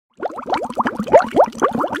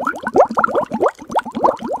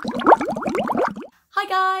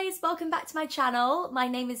welcome back to my channel. My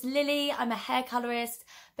name is Lily. I'm a hair colourist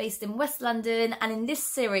based in West London, and in this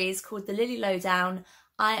series called the Lily Lowdown,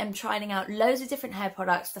 I am trying out loads of different hair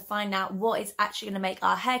products to find out what is actually going to make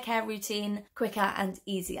our hair care routine quicker and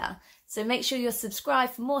easier. So make sure you're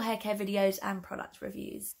subscribed for more hair care videos and product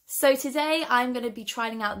reviews. So today I'm going to be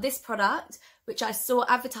trying out this product, which I saw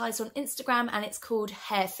advertised on Instagram, and it's called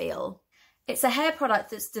HairFeel. It's a hair product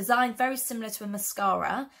that's designed very similar to a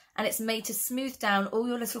mascara, and it's made to smooth down all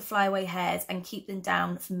your little flyaway hairs and keep them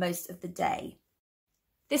down for most of the day.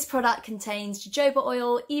 This product contains jojoba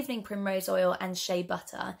oil, evening primrose oil and shea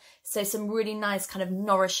butter, so some really nice kind of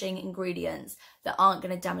nourishing ingredients that aren't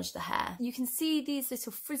going to damage the hair. You can see these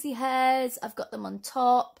little frizzy hairs. I've got them on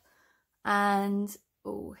top and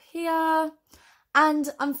all here. And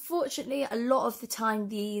unfortunately, a lot of the time,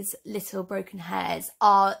 these little broken hairs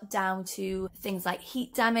are down to things like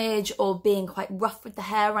heat damage or being quite rough with the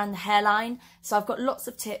hair around the hairline. So I've got lots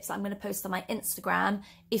of tips I'm going to post on my Instagram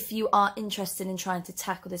if you are interested in trying to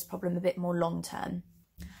tackle this problem a bit more long term.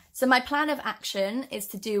 So my plan of action is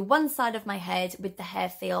to do one side of my head with the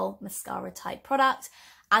HairFeel mascara type product,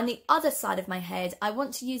 and the other side of my head, I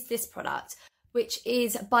want to use this product, which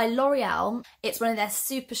is by L'Oreal. It's one of their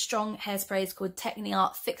super strong hairsprays called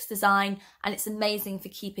Technique Fix Design, and it's amazing for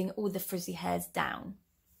keeping all the frizzy hairs down.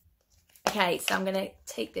 Okay, so I'm going to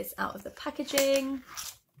take this out of the packaging.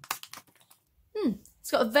 It's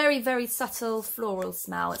got a very, very subtle floral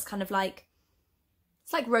smell. It's kind of like,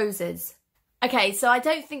 it's like roses. Okay, so I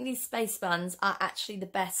don't think these space buns are actually the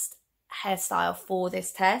best hairstyle for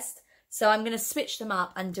this test, so I'm going to switch them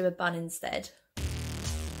up and do a bun instead.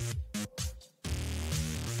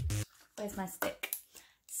 Where's my stick?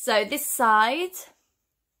 So this side,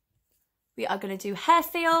 we are going to do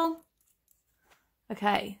HairFeel.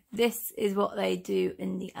 Okay, this is what they do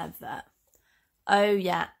in the advert. Oh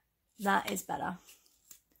yeah, that is better.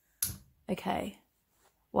 Okay,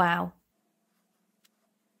 wow.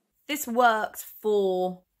 This works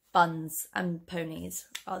for buns and ponies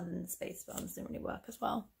rather than space buns. Didn't really work as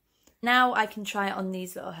well. Now I can try it on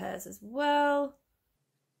these little hairs as well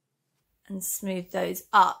and smooth those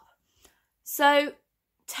up. So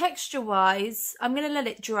texture wise, I'm going to let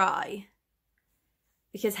it dry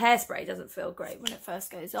because hairspray doesn't feel great when it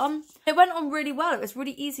first goes on. It went on really well. It was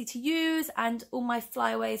really easy to use, and all my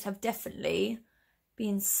flyaways have definitely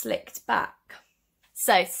been slicked back.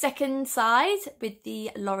 So second side with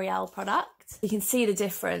the L'Oreal product. You can see the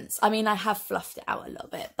difference. I mean, I have fluffed it out a little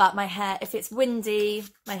bit, but my hair, if it's windy,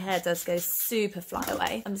 my hair does go super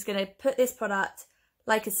flyaway. I'm just going to put this product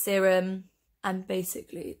like a serum and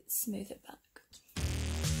basically smooth it back.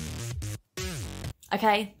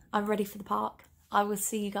 Okay, I'm ready for the park. I will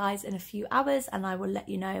see you guys in a few hours and I will let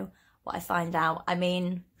you know what I find out. I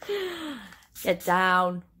mean, get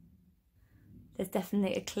down. There's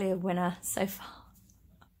definitely a clear winner so far.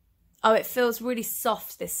 Oh, it feels really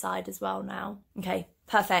soft this side as well now. Okay,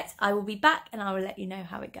 perfect. I will be back and I will let you know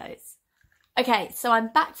how it goes. Okay, so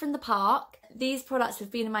I'm back from the park. These products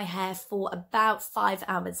have been in my hair for about 5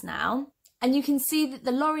 hours now. And you can see that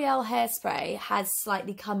the L'Oreal hairspray has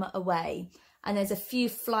slightly come away, and there's a few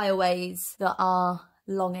flyaways that are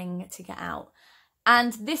longing to get out.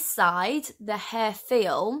 And this side, the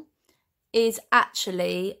HairFeel, is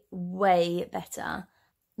actually way better.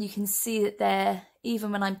 You can see that they're,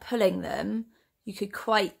 even when I'm pulling them, you could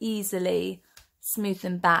quite easily smooth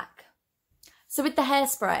them back. So with the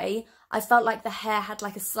hairspray, I felt like the hair had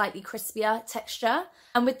like a slightly crispier texture.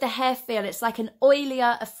 And with the HairFeel, it's like an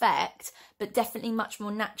oilier effect, but definitely much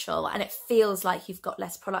more natural. And it feels like you've got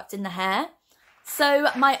less product in the hair. So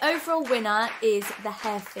my overall winner is the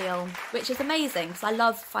HairFeel, which is amazing because I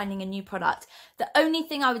love finding a new product. The only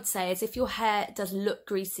thing I would say is if your hair does look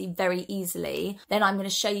greasy very easily, then I'm going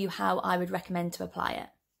to show you how I would recommend to apply it.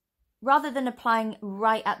 Rather than applying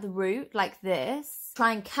right at the root like this,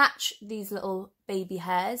 try and catch these little baby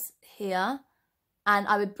hairs here, and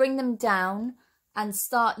I would bring them down and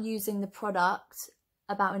start using the product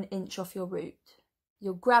about 1 inch off your root.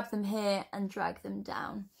 You'll grab them here and drag them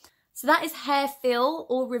down. So that is HairFeel,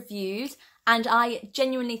 all reviewed, and I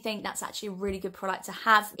genuinely think that's actually a really good product to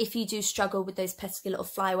have if you do struggle with those pesky little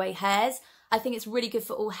flyaway hairs. I think it's really good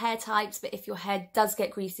for all hair types, but if your hair does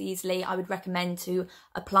get greasy easily, I would recommend to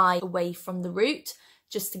apply away from the root,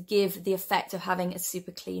 just to give the effect of having a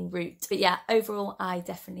super clean root. But yeah, overall, I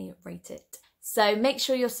definitely rate it. So make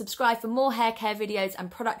sure you're subscribed for more hair care videos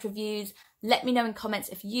and product reviews. Let me know in comments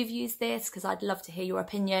if you've used this, because I'd love to hear your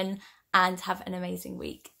opinion, and have an amazing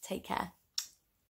week. Take care.